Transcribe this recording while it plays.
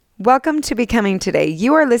Welcome to Becoming Today.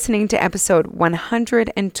 You are listening to episode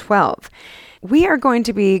 112. We are going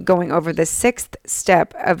to be going over the sixth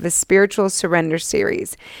step of the Spiritual Surrender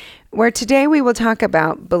series, where today we will talk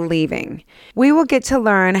about believing. We will get to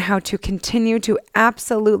learn how to continue to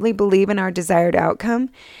absolutely believe in our desired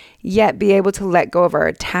outcome, yet be able to let go of our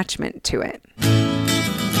attachment to it.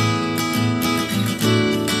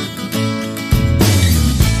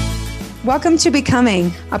 Welcome to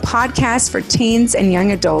Becoming, a podcast for teens and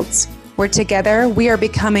young adults, where together we are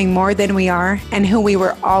becoming more than we are and who we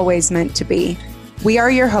were always meant to be. We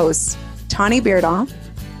are your hosts, Tani Beardall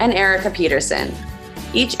and Erica Peterson.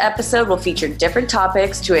 Each episode will feature different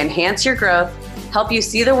topics to enhance your growth, help you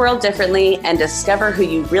see the world differently, and discover who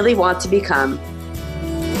you really want to become.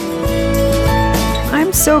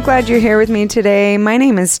 I'm so glad you're here with me today. My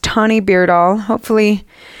name is Tani Beardall. Hopefully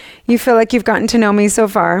you feel like you've gotten to know me so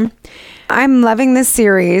far. I'm loving this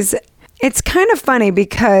series. It's kind of funny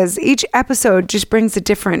because each episode just brings a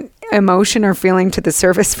different emotion or feeling to the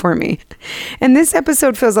surface for me. And this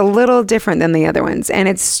episode feels a little different than the other ones. And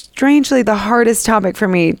it's strangely the hardest topic for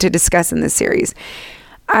me to discuss in this series.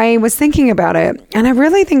 I was thinking about it, and I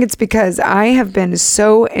really think it's because I have been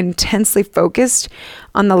so intensely focused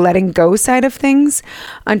on the letting go side of things,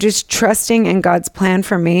 on just trusting in God's plan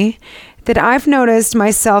for me, that I've noticed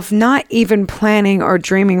myself not even planning or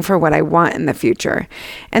dreaming for what I want in the future.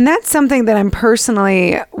 And that's something that I'm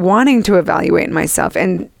personally wanting to evaluate in myself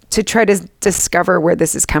and to try to discover where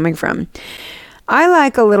this is coming from. I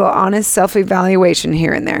like a little honest self-evaluation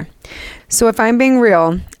here and there. So if I'm being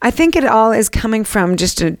real, I think it all is coming from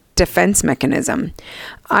just a defense mechanism.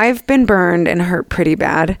 I've been burned and hurt pretty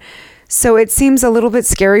bad. So it seems a little bit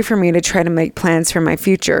scary for me to try to make plans for my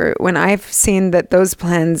future when I've seen that those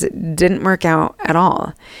plans didn't work out at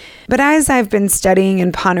all. But as I've been studying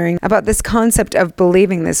and pondering about this concept of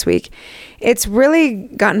believing this week, it's really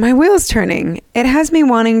gotten my wheels turning. It has me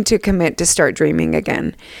wanting to commit to start dreaming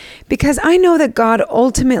again, because I know that God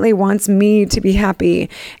ultimately wants me to be happy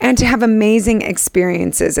and to have amazing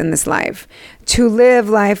experiences in this life, to live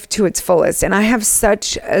life to its fullest. And I have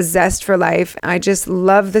such a zest for life. I just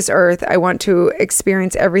love this earth. I want to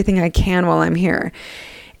experience everything I can while I'm here.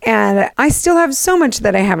 And I still have so much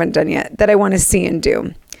that I haven't done yet that I want to see and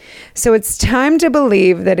do. So it's time to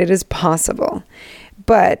believe that it is possible.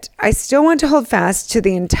 But I still want to hold fast to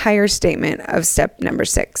the entire statement of step number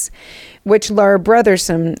 6, which Laura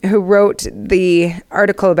Brotherson, who wrote the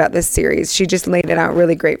article about this series, she just laid it out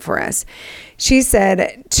really great for us. She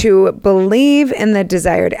said to believe in the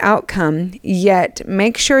desired outcome, yet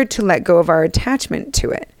make sure to let go of our attachment to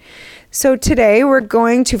it. So today we're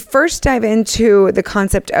going to first dive into the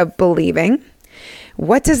concept of believing.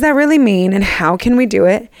 What does that really mean and how can we do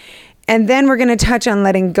it? And then we're going to touch on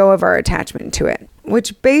letting go of our attachment to it,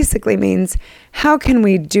 which basically means how can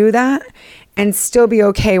we do that and still be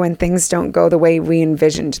okay when things don't go the way we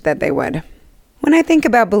envisioned that they would. When I think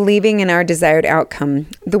about believing in our desired outcome,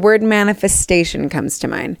 the word manifestation comes to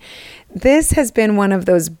mind. This has been one of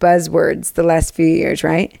those buzzwords the last few years,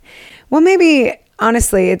 right? Well, maybe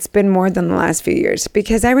honestly, it's been more than the last few years,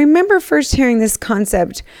 because I remember first hearing this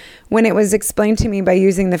concept when it was explained to me by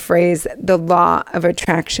using the phrase, the law of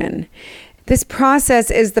attraction. This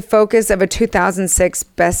process is the focus of a 2006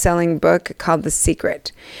 best-selling book called The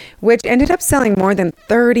Secret, which ended up selling more than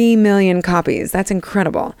 30 million copies. That's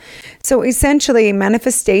incredible. So essentially,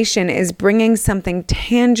 manifestation is bringing something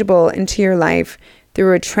tangible into your life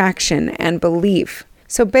through attraction and belief.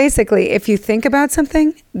 So basically, if you think about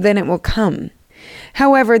something, then it will come.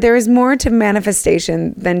 However, there is more to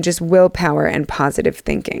manifestation than just willpower and positive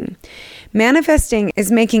thinking. Manifesting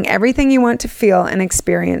is making everything you want to feel and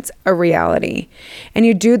experience a reality. And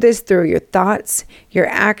you do this through your thoughts, your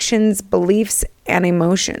actions, beliefs, and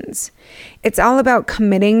emotions. It's all about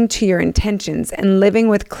committing to your intentions and living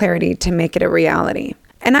with clarity to make it a reality.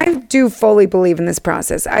 And I do fully believe in this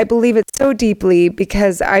process. I believe it so deeply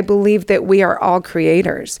because I believe that we are all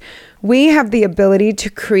creators. We have the ability to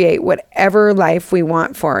create whatever life we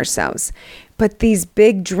want for ourselves. But these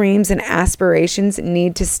big dreams and aspirations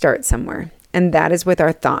need to start somewhere, and that is with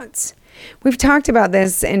our thoughts. We've talked about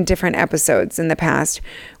this in different episodes in the past,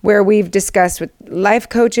 where we've discussed with life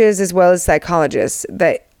coaches as well as psychologists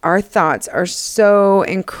that our thoughts are so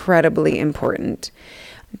incredibly important.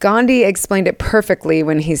 Gandhi explained it perfectly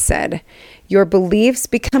when he said, your beliefs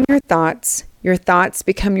become your thoughts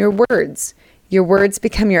become your words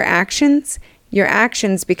become your actions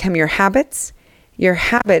become your habits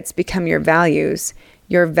become your values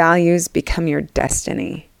become your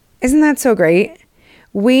destiny. Isn't that so great?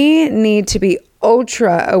 We need to be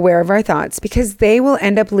ultra aware of our thoughts because they will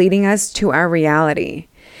end up leading us to our reality.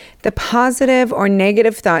 The positive or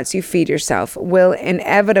negative thoughts you feed yourself will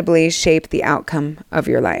inevitably shape the outcome of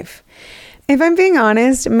your life. If I'm being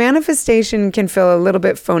honest, manifestation can feel a little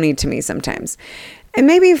bit phony to me sometimes. And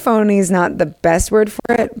maybe phony is not the best word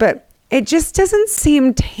for it, but it just doesn't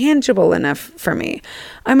seem tangible enough for me.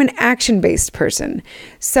 I'm an action-based person.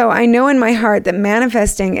 So I know in my heart that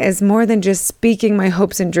manifesting is more than just speaking my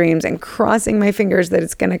hopes and dreams and crossing my fingers that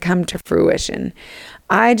it's going to come to fruition.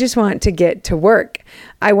 I just want to get to work.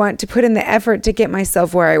 I want to put in the effort to get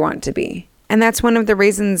myself where I want to be. And that's one of the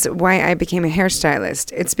reasons why I became a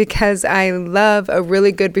hairstylist. It's because I love a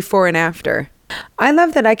really good before and after. I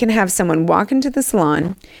love that I can have someone walk into the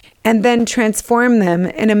salon and then transform them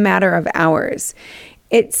in a matter of hours.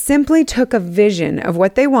 It simply took a vision of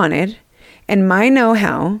what they wanted and my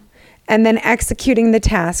know-how, and then executing the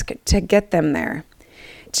task to get them there.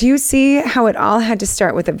 Do you see how it all had to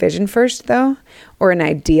start with a vision first, though, or an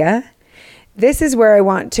idea? This is where I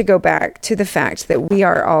want to go back to the fact that we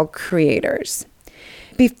are all creators.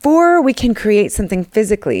 Before we can create something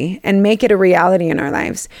physically and make it a reality in our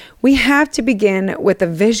lives, we have to begin with a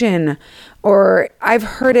vision, or I've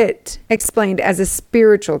heard it explained as a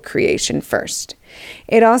spiritual creation first.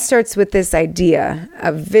 It all starts with this idea,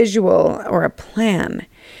 a visual or a plan.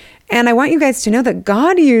 And I want you guys to know that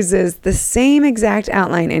God uses the same exact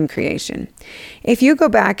outline in creation. If you go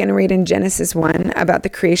back and read in Genesis 1 about the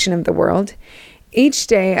creation of the world, each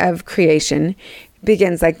day of creation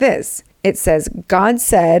begins like this. It says, God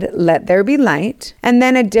said, let there be light. And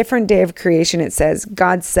then a different day of creation, it says,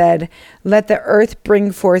 God said, let the earth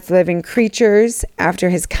bring forth living creatures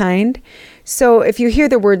after his kind. So if you hear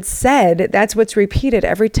the word said, that's what's repeated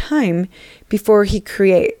every time before he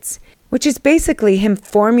creates, which is basically him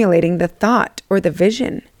formulating the thought or the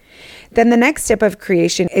vision. Then the next step of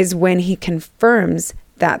creation is when he confirms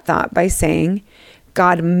that thought by saying,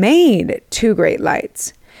 God made two great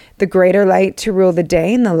lights, the greater light to rule the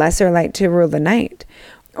day and the lesser light to rule the night.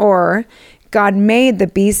 Or God made the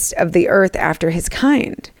beasts of the earth after his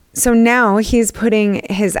kind. So now he's putting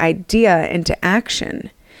his idea into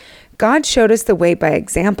action. God showed us the way by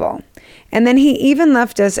example. And then he even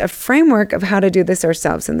left us a framework of how to do this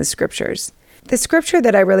ourselves in the scriptures. The scripture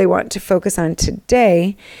that I really want to focus on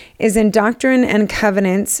today is in Doctrine and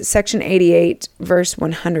Covenants, section 88, verse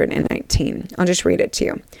 119. I'll just read it to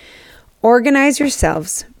you. Organize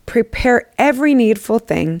yourselves, prepare every needful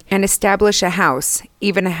thing, and establish a house,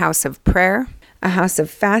 even a house of prayer, a house of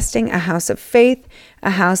fasting, a house of faith,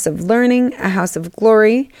 a house of learning, a house of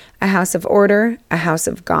glory, a house of order, a house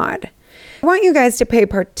of God. I want you guys to pay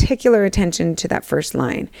particular attention to that first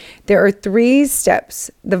line. There are 3 steps,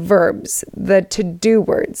 the verbs, the to-do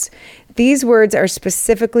words. These words are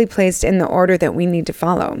specifically placed in the order that we need to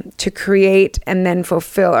follow to create and then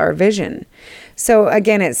fulfill our vision. So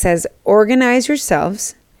again, it says, organize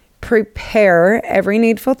yourselves, prepare every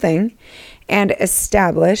needful thing, and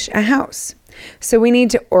establish a house. So we need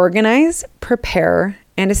to organize, prepare,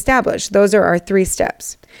 and establish. Those are our 3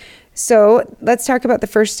 steps. So let's talk about the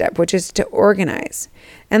first step, which is to organize.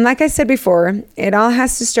 And like I said before, it all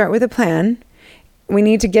has to start with a plan. We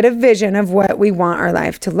need to get a vision of what we want our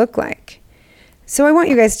life to look like. So I want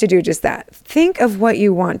you guys to do just that. Think of what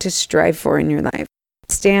you want to strive for in your life,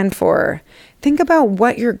 stand for. Think about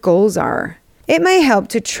what your goals are. It may help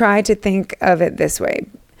to try to think of it this way.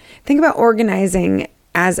 Think about organizing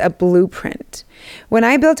as a blueprint. When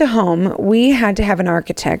I built a home, we had to have an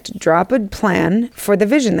architect draw up a plan for the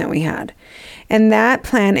vision that we had. And that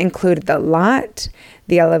plan included the lot,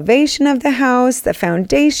 the elevation of the house, the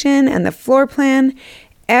foundation, and the floor plan.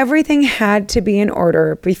 Everything had to be in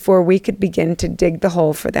order before we could begin to dig the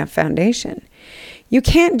hole for that foundation. You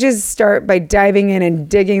can't just start by diving in and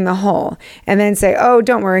digging the hole and then say, oh,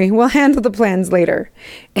 don't worry, we'll handle the plans later.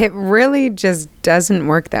 It really just doesn't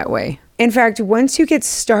work that way. In fact, once you get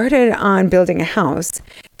started on building a house,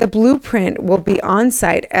 the blueprint will be on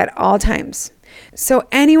site at all times. So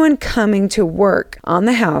anyone coming to work on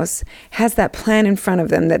the house has that plan in front of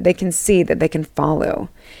them that they can see, that they can follow.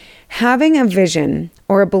 Having a vision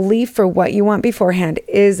or a belief for what you want beforehand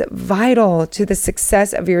is vital to the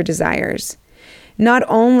success of your desires. Not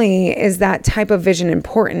only is that type of vision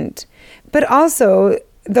important, but also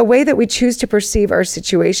the way that we choose to perceive our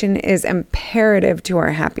situation is imperative to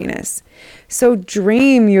our happiness. So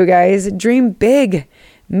dream, you guys, dream big,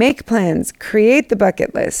 make plans, create the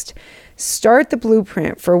bucket list, start the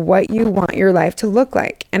blueprint for what you want your life to look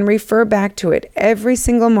like, and refer back to it every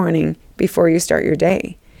single morning before you start your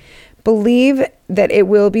day. Believe that it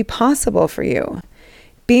will be possible for you.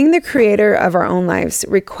 Being the creator of our own lives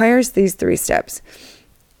requires these 3 steps.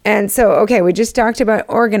 And so, okay, we just talked about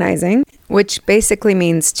organizing, which basically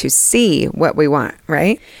means to see what we want,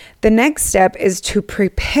 right? The next step is to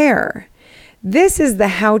prepare. This is the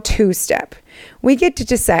how-to step. We get to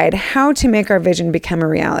decide how to make our vision become a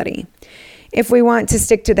reality. If we want to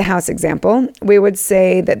stick to the house example, we would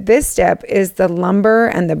say that this step is the lumber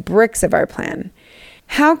and the bricks of our plan.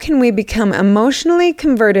 How can we become emotionally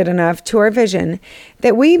converted enough to our vision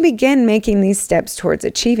that we begin making these steps towards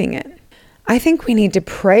achieving it? I think we need to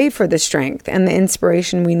pray for the strength and the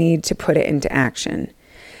inspiration we need to put it into action.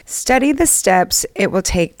 Study the steps it will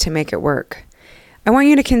take to make it work. I want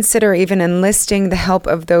you to consider even enlisting the help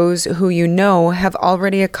of those who you know have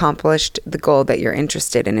already accomplished the goal that you're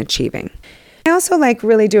interested in achieving. I also like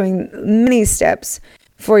really doing many steps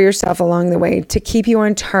for yourself along the way to keep you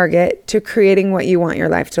on target to creating what you want your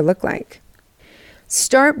life to look like.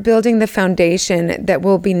 Start building the foundation that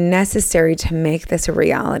will be necessary to make this a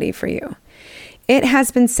reality for you. It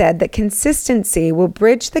has been said that consistency will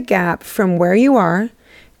bridge the gap from where you are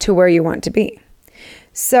to where you want to be.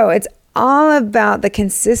 So it's all about the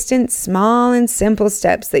consistent, small and simple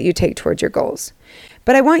steps that you take towards your goals.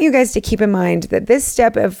 But I want you guys to keep in mind that this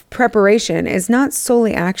step of preparation is not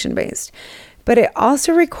solely action-based, but it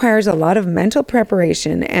also requires a lot of mental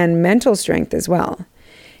preparation and mental strength as well.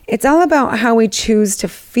 It's all about how we choose to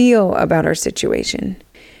feel about our situation.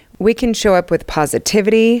 We can show up with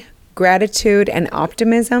positivity, gratitude, and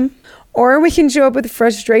optimism, or we can show up with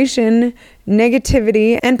frustration,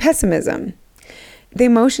 negativity, and pessimism. The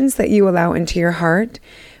emotions that you allow into your heart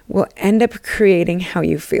will end up creating how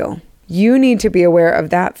you feel. You need to be aware of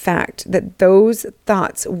that fact that those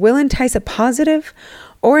thoughts will entice a positive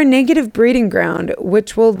or a negative breeding ground,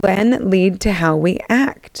 which will then lead to how we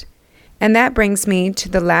act. And that brings me to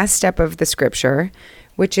the last step of the scripture,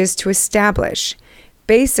 which is to establish.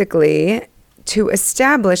 Basically, to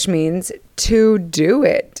establish means to do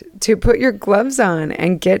it, to put your gloves on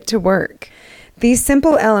and get to work. These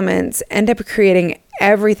simple elements end up creating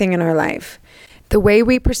everything in our life. The way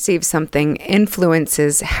we perceive something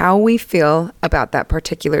influences how we feel about that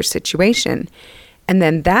particular situation. And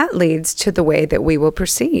then that leads to the way that we will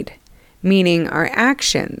proceed, meaning our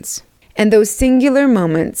actions. And those singular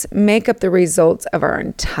moments make up the results of our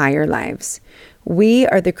entire lives. We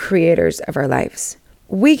are the creators of our lives.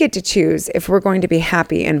 We get to choose if we're going to be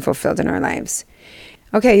happy and fulfilled in our lives.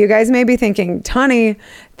 Okay, you guys may be thinking, Tani,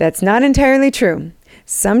 that's not entirely true.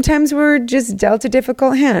 Sometimes we're just dealt a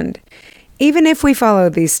difficult hand. Even if we follow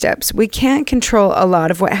these steps, we can't control a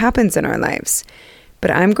lot of what happens in our lives.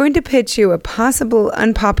 But I'm going to pitch you a possible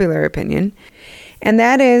unpopular opinion, and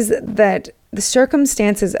that is that the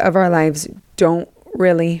circumstances of our lives don't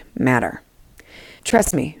really matter.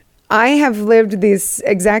 Trust me, I have lived this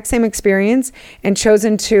exact same experience and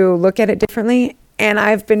chosen to look at it differently, and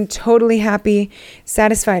I've been totally happy,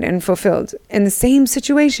 satisfied, and fulfilled in the same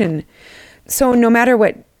situation. So no matter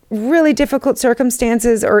what really difficult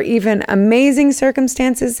circumstances or even amazing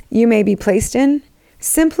circumstances you may be placed in,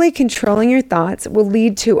 simply controlling your thoughts will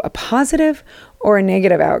lead to a positive or a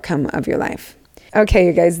negative outcome of your life. Okay,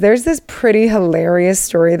 you guys, there's this pretty hilarious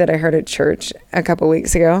story that I heard at church a couple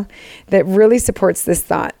weeks ago that really supports this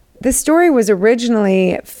thought. This story was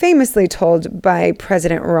originally famously told by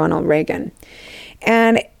President Ronald Reagan,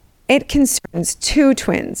 and it concerns two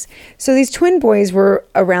twins. So these twin boys were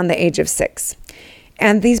around the age of 6.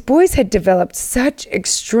 And these boys had developed such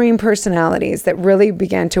extreme personalities that really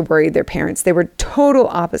began to worry their parents. They were total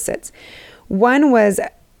opposites. One was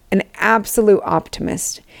an absolute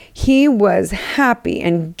optimist. He was happy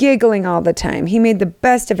and giggling all the time. He made the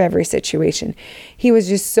best of every situation. He was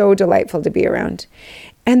just so delightful to be around.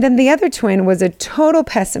 And then the other twin was a total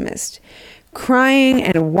pessimist, crying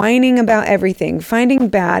and whining about everything, finding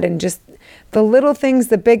bad and just the little things,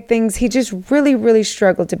 the big things. He just really, really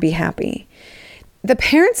struggled to be happy. The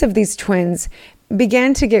parents of these twins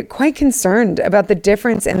began to get quite concerned about the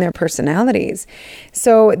difference in their personalities.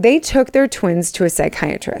 So they took their twins to a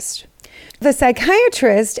psychiatrist. The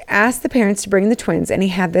psychiatrist asked the parents to bring the twins, and he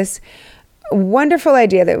had this wonderful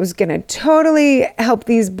idea that was going to totally help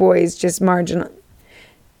these boys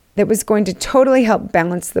that was going to totally help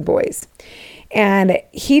balance the boys. And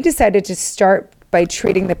he decided to start by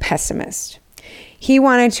treating the pessimist. He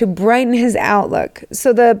wanted to brighten his outlook.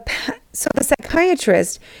 So the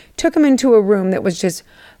psychiatrist took him into a room that was just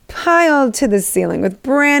piled to the ceiling with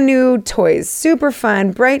brand new toys, super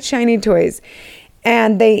fun, bright, shiny toys.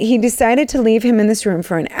 And he decided to leave him in this room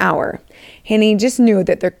for an hour. And he just knew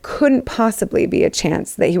that there couldn't possibly be a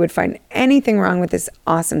chance that he would find anything wrong with this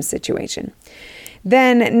awesome situation.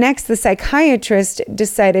 Then next, the psychiatrist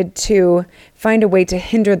decided to find a way to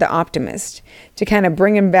hinder the optimist, to kind of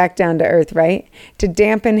bring him back down to earth, right? To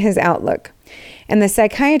dampen his outlook. And the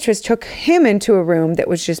psychiatrist took him into a room that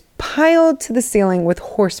was just piled to the ceiling with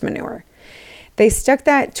horse manure. They stuck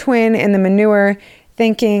that twin in the manure,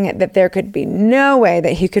 thinking that there could be no way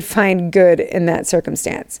that he could find good in that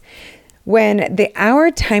circumstance. When the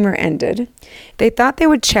hour timer ended, they thought they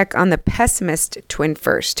would check on the pessimist twin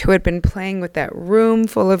first, who had been playing with that room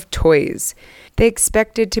full of toys. They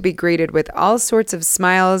expected to be greeted with all sorts of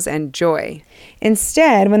smiles and joy.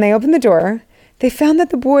 Instead, when they opened the door, they found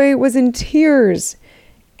that the boy was in tears.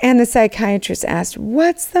 And the psychiatrist asked,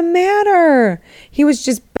 "What's the matter?" He was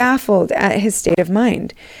just baffled at his state of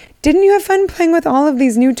mind. "Didn't you have fun playing with all of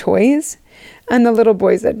these new toys?" And the little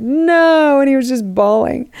boy said, "No," and he was just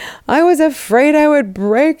bawling. "I was afraid I would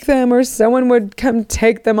break them or someone would come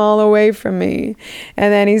take them all away from me."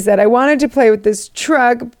 And then he said, "I wanted to play with this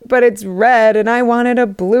truck, but it's red and I wanted a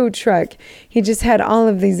blue truck." He just had all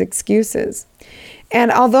of these excuses. And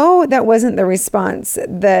although that wasn't the response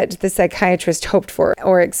that the psychiatrist hoped for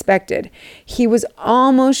or expected, he was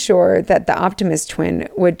almost sure that the optimist twin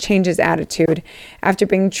would change his attitude after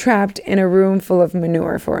being trapped in a room full of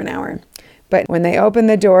manure for an hour. But when they opened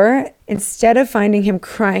the door, instead of finding him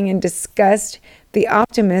crying in disgust, the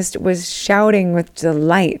optimist was shouting with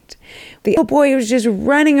delight. The little boy was just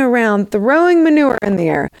running around, throwing manure in the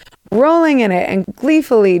air, rolling in it, and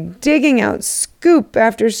gleefully digging out scoop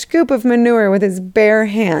after scoop of manure with his bare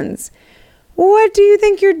hands. "What do you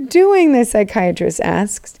think you're doing?" the psychiatrist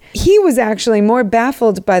asked. He was actually more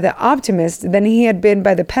baffled by the optimist than he had been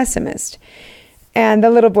by the pessimist. And the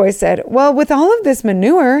little boy said, "Well, with all of this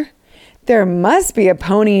manure, there must be a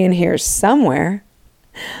pony in here somewhere."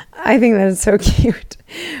 I think that is so cute.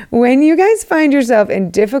 When you guys find yourself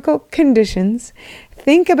in difficult conditions,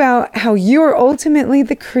 think about how you are ultimately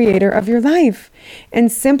the creator of your life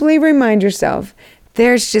and simply remind yourself,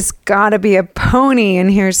 there's just gotta be a pony in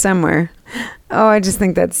here somewhere. Oh, I just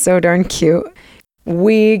think that's so darn cute.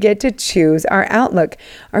 We get to choose our outlook.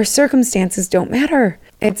 Our circumstances don't matter.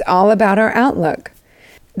 It's all about our outlook.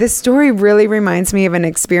 This story really reminds me of an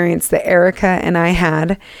experience that Erica and I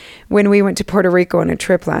had when we went to Puerto Rico on a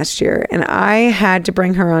trip last year, and I had to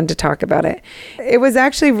bring her on to talk about it. It was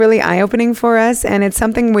actually really eye-opening for us, and it's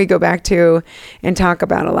something we go back to and talk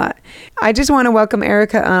about a lot. I just want to welcome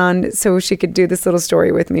Erica on so she could do this little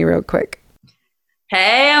story with me real quick.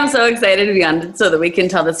 Hey, I'm so excited to be on so that we can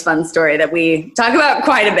tell this fun story that we talk about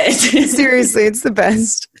quite a bit. Seriously, it's the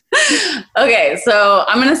best. Okay, so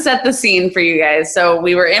I'm going to set the scene for you guys. So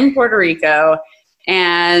we were in Puerto Rico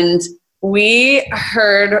and we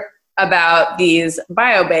heard about these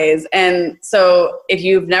biobays. And so if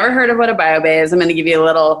you've never heard of what a biobay is, I'm going to give you a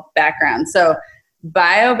little background. So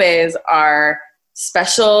biobays are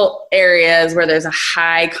special areas where there's a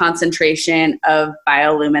high concentration of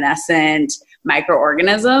bioluminescent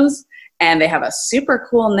microorganisms, and they have a super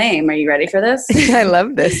cool name. Are you ready for this? I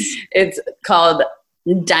love this. It's called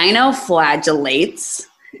dinoflagellates.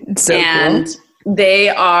 So and cool. They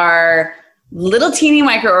are little teeny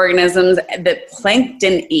microorganisms that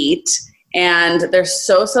plankton eat, and they're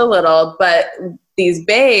so little, but these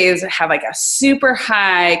bays have like a super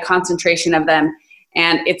high concentration of them,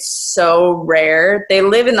 and it's so rare. They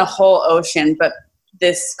live in the whole ocean, but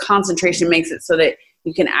this concentration makes it so that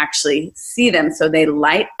you can actually see them. So they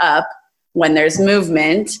light up when there's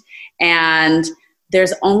movement, and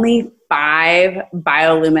there's only 5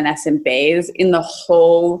 bioluminescent bays in the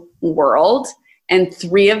whole world, and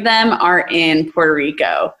 3 of them are in Puerto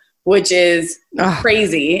Rico, which is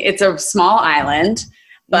crazy. It's a small island,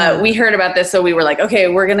 but we heard about this, so we were like, okay,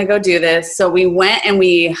 we're going to go do this. So we went and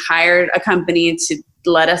we hired a company to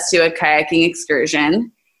let us do a kayaking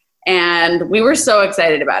excursion, and we were so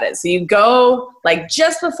excited about it. So you go like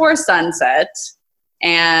just before sunset,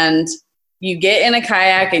 and you get in a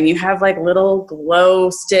kayak, and you have like little glow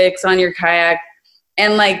sticks on your kayak,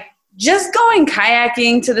 and like just going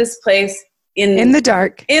kayaking to this place in the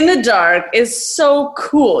dark is so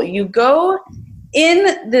cool. You go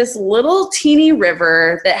in this little teeny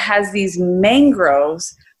river that has these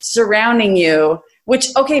mangroves surrounding you, which,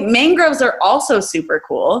 okay, mangroves are also super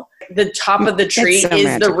cool. The top of the tree is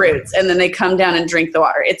magical. The roots, and then they come down and drink the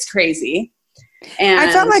water. It's crazy. And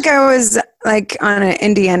I felt like I was like on an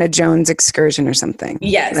Indiana Jones excursion or something.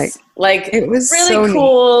 Yes. Like it was really so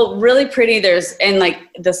cool, really pretty. And like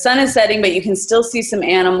the sun is setting, but you can still see some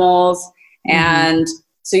animals. And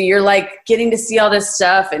so you're like getting to see all this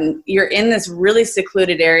stuff, and you're in this really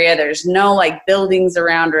secluded area. There's no like buildings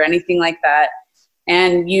around or anything like that.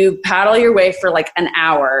 And you paddle your way for like an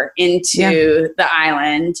hour into the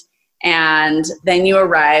island, and then you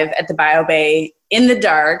arrive at the biobay in the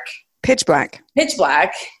dark. Pitch black.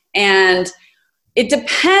 And it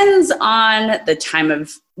depends on the time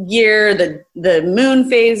of year, the moon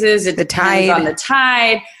phases, it depends on the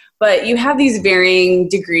tide, but you have these varying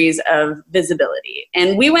degrees of visibility.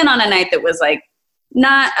 And we went on a night that was like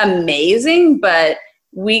not amazing, but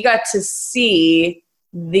we got to see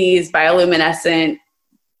these bioluminescent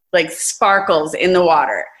like sparkles in the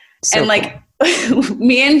water. So and like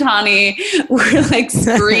me and Tawny were like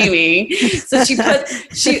screaming. So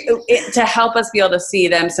to help us be able to see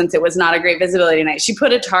them, since it was not a great visibility night, she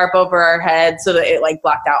put a tarp over our head so that it like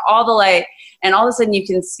blocked out all the light. And all of a sudden you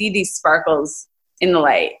can see these sparkles in the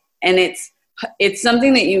light. And it's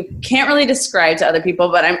something that you can't really describe to other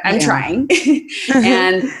people, but I'm trying.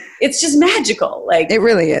 And it's just magical. Like it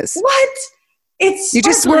really is. What? It's you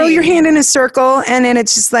just swirl your hand in a circle, and then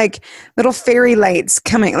it's just like little fairy lights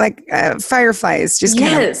coming, like fireflies just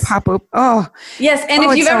kind of pop up. Oh, yes. And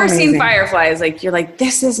if you've ever seen fireflies, like you're like,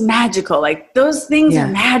 this is magical. Like those things are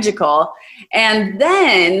magical. And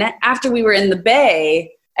then after we were in the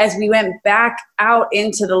bay, as we went back out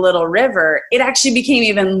into the little river, it actually became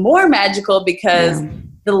even more magical because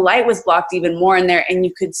the light was blocked even more in there, and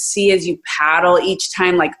you could see as you paddle each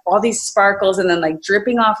time, like all these sparkles, and then like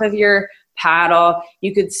dripping off of your paddle.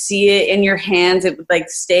 You could see it in your hands. It would like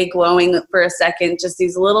stay glowing for a second, just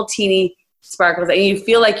these little teeny sparkles, and you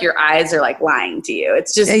feel like your eyes are like lying to you.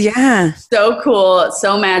 It's just so cool,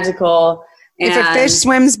 so magical. And if a fish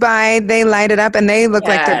swims by, they light it up and they look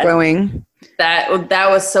like they're glowing. That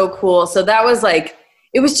was so cool. So that was like,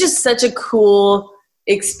 it was just such a cool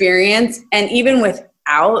experience. And even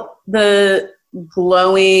without the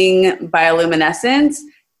glowing bioluminescence,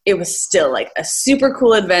 it was still like a super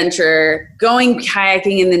cool adventure, going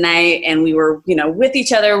kayaking in the night. And we were, with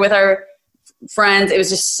each other, with our friends. It was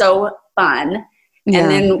just so fun. Yeah,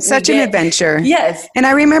 and then such an adventure. Yes. And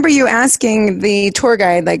I remember you asking the tour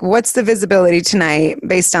guide, like, what's the visibility tonight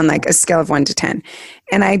based on like a scale of 1 to 10?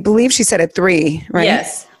 And I believe she said a 3, right?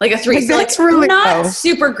 Yes. Like a 3. Like, so that's really not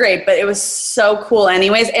super great, but it was so cool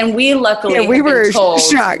anyways. And we luckily we were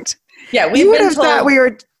shocked. Yeah. We would have thought we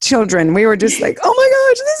were children. We were just like, oh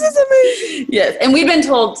my gosh, this is amazing. Yes. And we'd been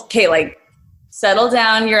told, Kate, like, settle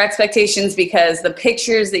down your expectations because the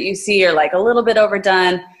pictures that you see are like a little bit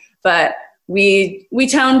overdone. But we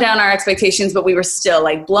toned down our expectations, but we were still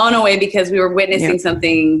like blown away because we were witnessing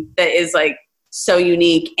something that is like so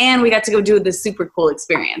unique, and we got to go do this super cool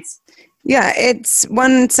experience. Yeah, it's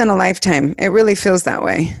once in a lifetime. It really feels that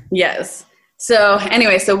way. Yes. So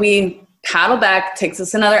anyway, so we paddle back, takes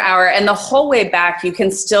us another hour, and the whole way back you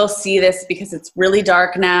can still see this because it's really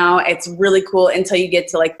dark now. It's really cool until you get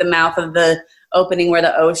to like the mouth of the opening where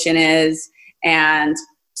the ocean is, and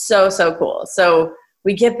so cool. So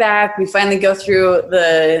we get back, we finally go through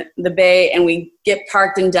the bay, and we get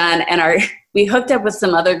parked and done, and we hooked up with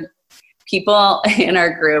some other people in our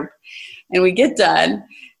group, and we get done.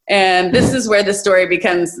 And this is where the story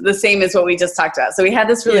becomes the same as what we just talked about. So we had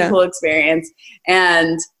this really cool experience,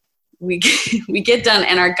 and we get done,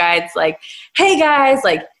 and our guide's like, hey guys,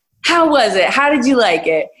 like, how was it? How did you like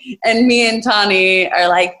it? And me and Tawny are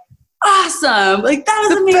like, awesome. Like, that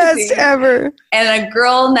was amazing. Best ever. And a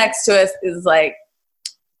girl next to us is like,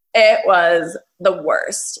 it was the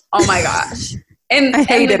worst. Oh my gosh. And I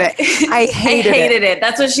hated it. I hated it.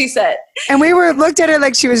 That's what she said. And we looked at her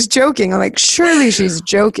like she was joking. I'm like, surely she's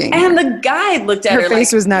joking. And the guide looked at her. Her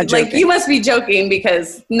face was not joking. Like, you must be joking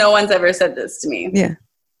because no one's ever said this to me. Yeah.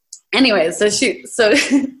 Anyway, so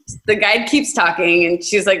the guide keeps talking, and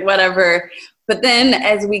she's like, whatever. But then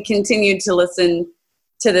as we continued to listen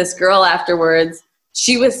to this girl afterwards,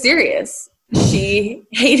 she was serious. She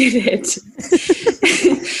hated it.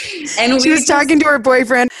 And she was talking to her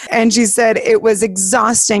boyfriend, and she said it was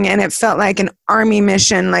exhausting, and it felt like an army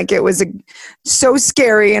mission. Like, it was so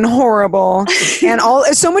scary and horrible and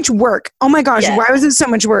so much work. Oh my gosh. Why was it so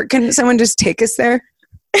much work? Can someone just take us there?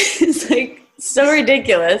 It's like so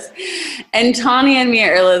ridiculous. And Tawny and me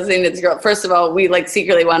are listening to this girl. First of all, we like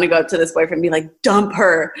secretly want to go up to this boyfriend and be like, dump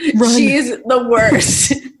her. Run. She's the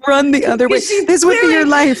worst. Run the other way. This would be your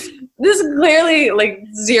life. This is clearly like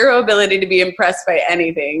zero ability to be impressed by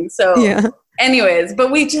anything. So anyways,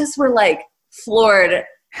 but we just were like floored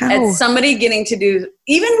at somebody getting to do,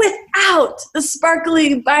 even without the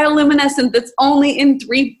sparkly bioluminescent that's only in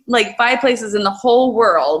 5 places in the whole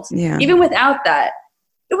world. Yeah. Even without that,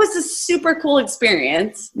 it was a super cool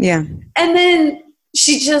experience. Yeah. And then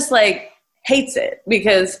she just like hates it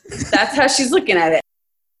because that's how she's looking at it.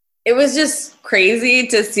 It was just crazy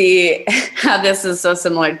to see how this is so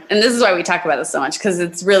similar. And this is why we talk about this so much, because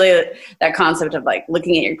it's really that concept of like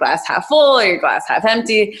looking at your glass half full or your glass half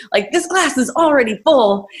empty. Like, this glass is already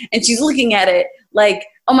full, and she's looking at it like,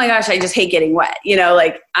 oh my gosh, I just hate getting wet.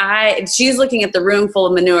 Like she's looking at the room full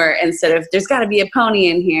of manure instead of there's got to be a pony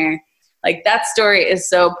in here. Like that story is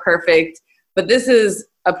so perfect. But this is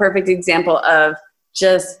a perfect example of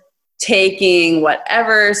just taking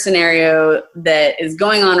whatever scenario that is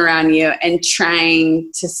going on around you and trying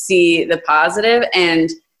to see the positive.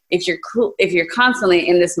 And if you're constantly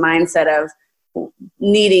in this mindset of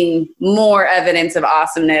needing more evidence of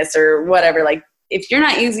awesomeness or whatever, like if you're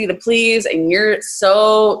not easy to please and you're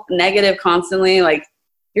so negative constantly, like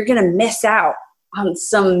you're going to miss out on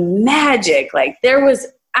some magic. Like there was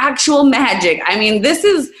actual magic. I mean, this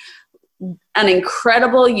is an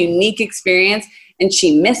incredible, unique experience, and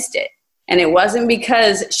she missed it. And it wasn't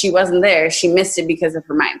because she wasn't there. She missed it because of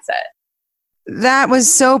her mindset. That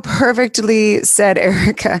was so perfectly said,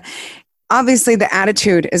 Erica. Obviously, the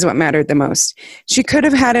attitude is what mattered the most. She could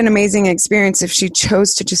have had an amazing experience if she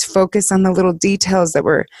chose to just focus on the little details that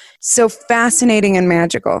were so fascinating and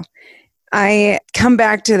magical. I come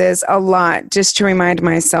back to this a lot just to remind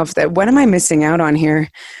myself that what am I missing out on here?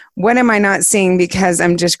 What am I not seeing because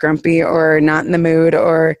I'm just grumpy or not in the mood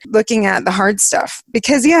or looking at the hard stuff?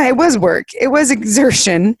 Because yeah, it was work. It was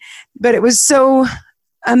exertion, but it was so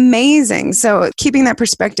amazing. So keeping that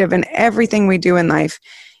perspective in everything we do in life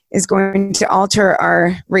is going to alter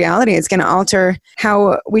our reality. It's going to alter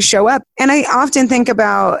how we show up. And I often think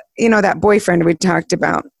about, that boyfriend we talked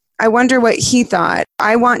about. I wonder what he thought.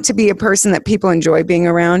 I want to be a person that people enjoy being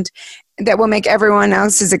around, that will make everyone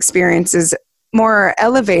else's experiences more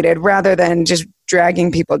elevated rather than just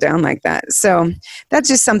dragging people down like that. So that's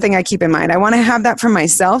just something I keep in mind. I want to have that for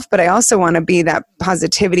myself, but I also want to be that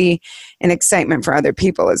positivity and excitement for other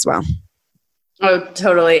people as well. Oh,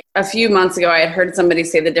 totally. A few months ago, I had heard somebody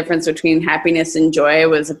say the difference between happiness and joy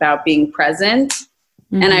was about being present.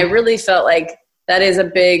 Mm-hmm. And I really felt like that is a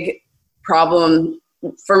big problem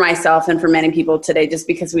for myself and for many people today, just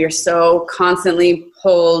because we are so constantly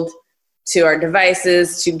pulled to our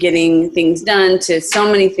devices, to getting things done, to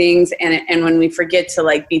so many things. And when we forget to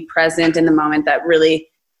like be present in the moment, that really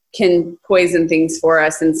can poison things for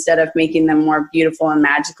us instead of making them more beautiful and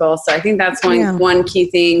magical. So I think that's one key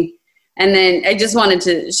thing. And then I just wanted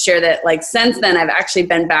to share that like since then, I've actually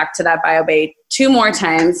been back to that BioBay 2 more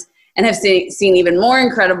times and have seen even more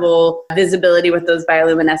incredible visibility with those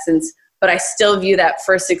bioluminescence. But I still view that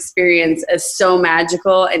first experience as so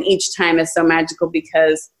magical, and each time is so magical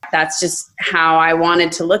because that's just how I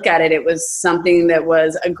wanted to look at it. It was something that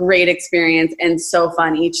was a great experience and so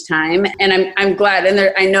fun each time. And I'm glad.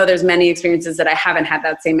 And I know there's many experiences that I haven't had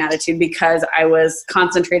that same attitude because I was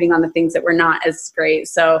concentrating on the things that were not as great.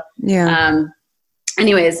 So yeah.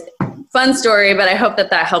 Anyways, fun story, but I hope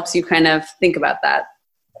that helps you kind of think about that.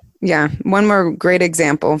 Yeah. One more great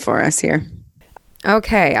example for us here.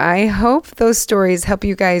 Okay, I hope those stories help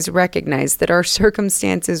you guys recognize that our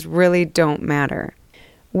circumstances really don't matter.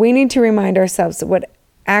 We need to remind ourselves of what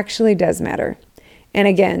actually does matter. And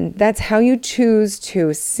again, that's how you choose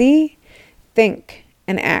to see, think,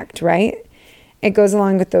 and act, right? It goes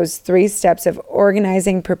along with those 3 steps of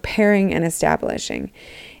organizing, preparing, and establishing.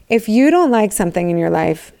 If you don't like something in your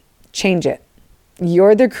life, change it.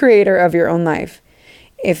 You're the creator of your own life.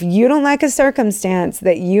 If you don't like a circumstance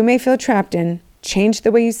that you may feel trapped in, change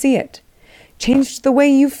the way you see it. Change the way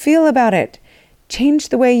you feel about it. Change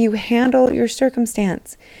the way you handle your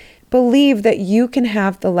circumstance. Believe that you can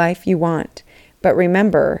have the life you want. But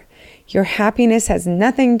remember, your happiness has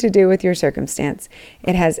nothing to do with your circumstance.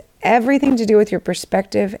 It has everything to do with your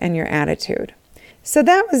perspective and your attitude. So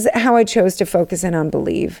that was how I chose to focus in on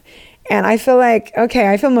believe. And I feel like,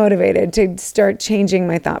 okay, I feel motivated to start changing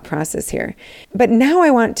my thought process here. But now I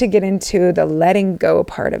want to get into the letting go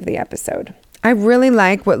part of the episode. I really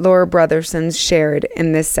like what Laura Brotherson shared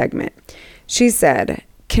in this segment. She said,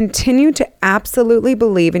 continue to absolutely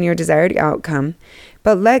believe in your desired outcome,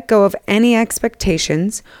 but let go of any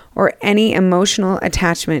expectations or any emotional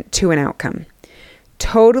attachment to an outcome.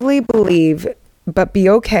 Totally believe, but be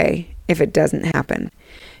okay if it doesn't happen.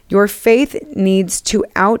 Your faith needs to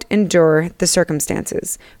out-endure the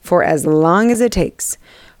circumstances for as long as it takes.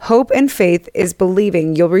 Hope and faith is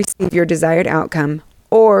believing you'll receive your desired outcome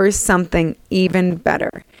or something even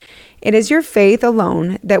better. It is your faith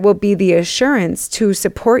alone that will be the assurance to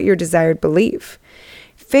support your desired belief.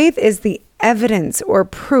 Faith is the evidence or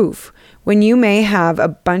proof when you may have a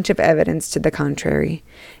bunch of evidence to the contrary.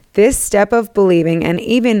 This step of believing and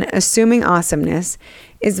even assuming awesomeness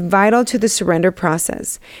is vital to the surrender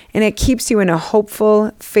process, and it keeps you in a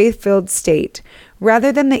hopeful, faith-filled state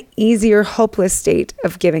rather than the easier, hopeless state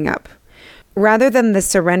of giving up. Rather than the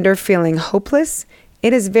surrender feeling hopeless,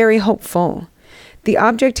 it is very hopeful. The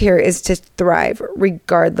object here is to thrive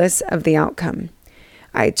regardless of the outcome.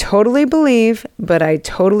 I totally believe, but I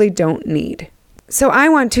totally don't need. So I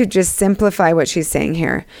want to just simplify what she's saying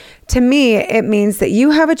here. To me, it means that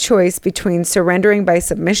you have a choice between surrendering by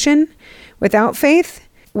submission without faith,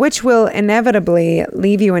 which will inevitably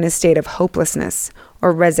leave you in a state of hopelessness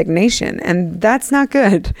or resignation. And that's not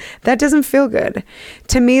good. That doesn't feel good.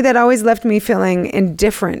 To me, that always left me feeling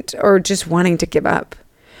indifferent or just wanting to give up.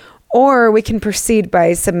 Or we can proceed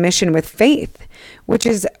by submission with faith, which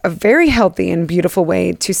is a very healthy and beautiful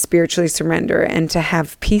way to spiritually surrender and to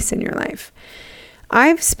have peace in your life.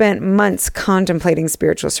 I've spent months contemplating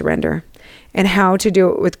spiritual surrender and how to do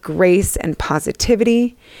it with grace and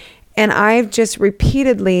positivity. And I've just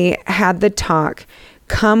repeatedly had the talk,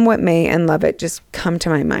 Come What May and Love It, just come to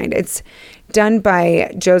my mind. It's done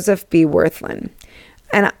by Joseph B. Wirthlin.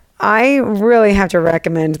 And I really have to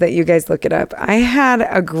recommend that you guys look it up. I had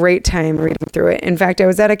a great time reading through it. In fact, I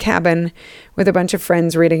was at a cabin with a bunch of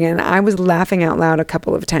friends reading it, and I was laughing out loud a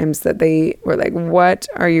couple of times that they were like, what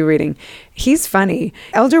are you reading? He's funny.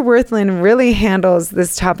 Elder Wirthlin really handles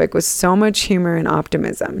this topic with so much humor and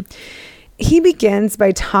optimism. He begins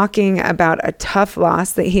by talking about a tough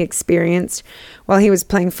loss that he experienced while he was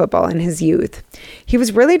playing football in his youth. He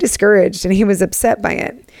was really discouraged and he was upset by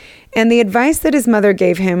it. And the advice that his mother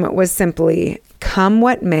gave him was simply, come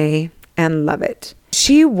what may and love it.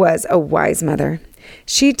 She was a wise mother.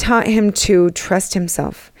 She taught him to trust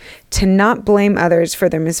himself, to not blame others for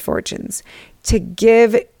their misfortunes, to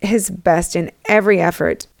give his best in every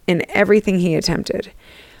effort, in everything he attempted.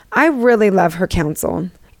 I really love her counsel.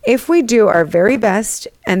 If we do our very best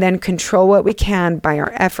and then control what we can by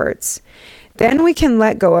our efforts, then we can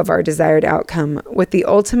let go of our desired outcome with the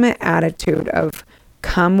ultimate attitude of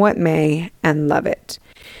come what may and love it.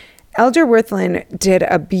 Elder Wirthlin did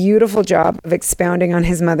a beautiful job of expounding on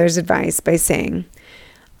his mother's advice by saying,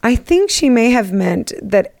 I think she may have meant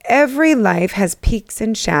that every life has peaks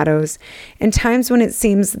and shadows and times when it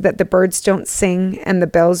seems that the birds don't sing and the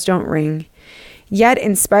bells don't ring. Yet,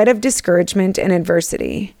 in spite of discouragement and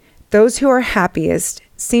adversity, those who are happiest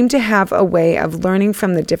seem to have a way of learning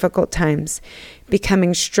from the difficult times,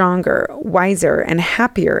 becoming stronger, wiser, and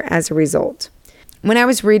happier as a result. When I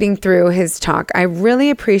was reading through his talk, I really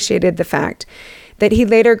appreciated the fact that he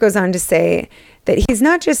later goes on to say that he's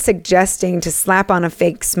not just suggesting to slap on a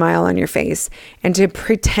fake smile on your face and to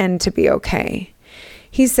pretend to be okay.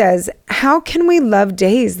 He says, how can we love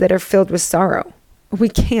days that are filled with sorrow? We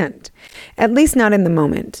can't, at least not in the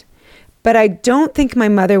moment. But I don't think my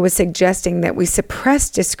mother was suggesting that we suppress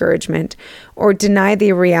discouragement or deny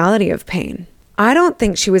the reality of pain. I don't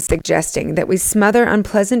think she was suggesting that we smother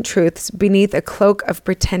unpleasant truths beneath a cloak of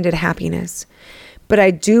pretended happiness. But I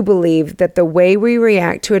do believe that the way we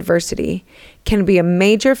react to adversity can be a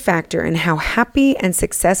major factor in how happy and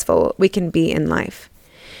successful we can be in life.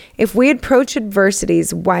 If we approach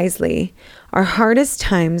adversities wisely, our hardest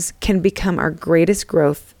times can become our greatest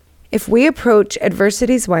growth. If we approach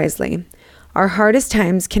adversities wisely, our hardest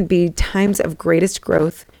times can be times of greatest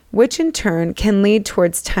growth, which in turn can lead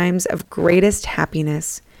towards times of greatest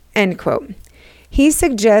happiness. End quote. He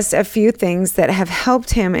suggests a few things that have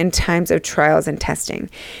helped him in times of trials and testing.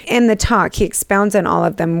 In the talk, he expounds on all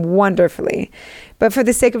of them wonderfully. But for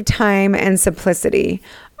the sake of time and simplicity,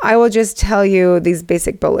 I will just tell you these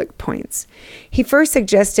basic bullet points. He first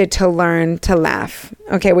suggested to learn to laugh.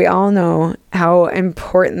 Okay, we all know how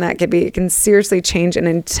important that could be. It can seriously change an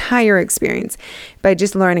entire experience by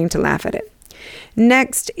just learning to laugh at it.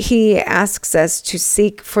 Next, he asks us to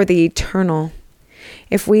seek for the eternal.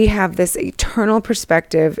 If we have this eternal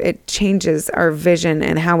perspective, it changes our vision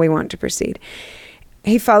and how we want to proceed.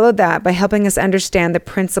 He followed that by helping us understand the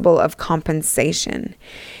principle of compensation.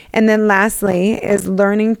 And then lastly is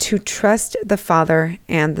learning to trust the Father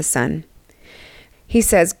and the Son. He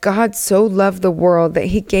says, God so loved the world that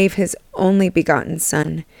he gave his only begotten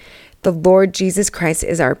Son. The Lord Jesus Christ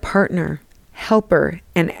is our partner, helper,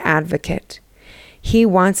 and advocate. He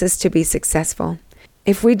wants us to be successful.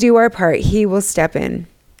 If we do our part, he will step in.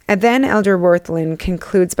 And then Elder Wirthlin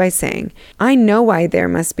concludes by saying, I know why there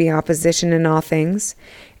must be opposition in all things.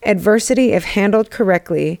 Adversity, if handled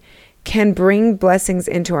correctly, can bring blessings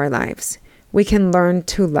into our lives. We can learn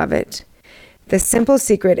to love it. The simple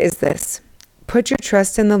secret is this: put your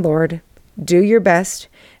trust in the Lord, do your best,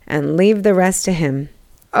 and leave the rest to him.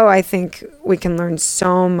 Oh, I think we can learn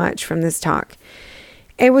so much from this talk.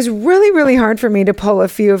 It was really, really hard for me to pull a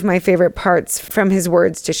few of my favorite parts from his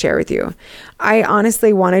words to share with you. I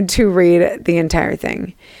honestly wanted to read the entire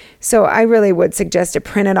thing. So I really would suggest to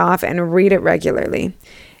print it off and read it regularly.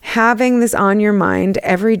 Having this on your mind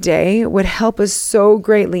every day would help us so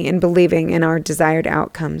greatly in believing in our desired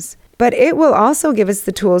outcomes. but it will also give us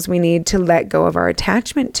the tools we need to let go of our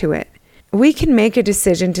attachment to it. We can make a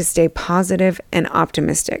decision to stay positive and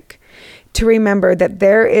optimistic, to remember that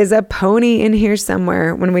there is a pony in here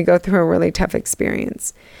somewhere when we go through a really tough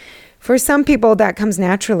experience. For some people, that comes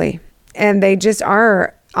naturally, and they just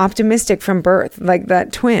are optimistic from birth, like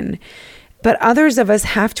that twin. But others of us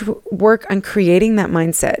have to work on creating that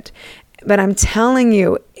mindset. But I'm telling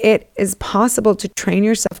you, it is possible to train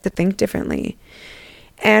yourself to think differently.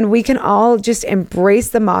 And we can all just embrace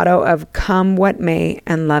the motto of come what may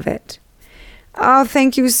and love it. Oh,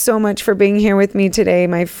 thank you so much for being here with me today,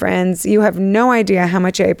 my friends. You have no idea how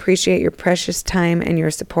much I appreciate your precious time and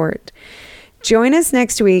your support. Join us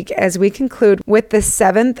next week as we conclude with the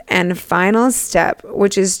 7th and final step,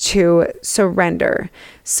 which is to surrender.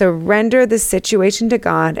 Surrender the situation to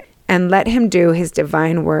God and let Him do His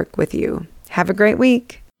divine work with you. Have a great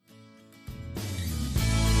week.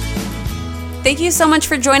 Thank you so much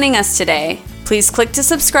for joining us today. Please click to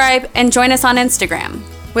subscribe and join us on Instagram.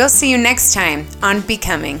 We'll see you next time on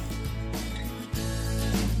Becoming.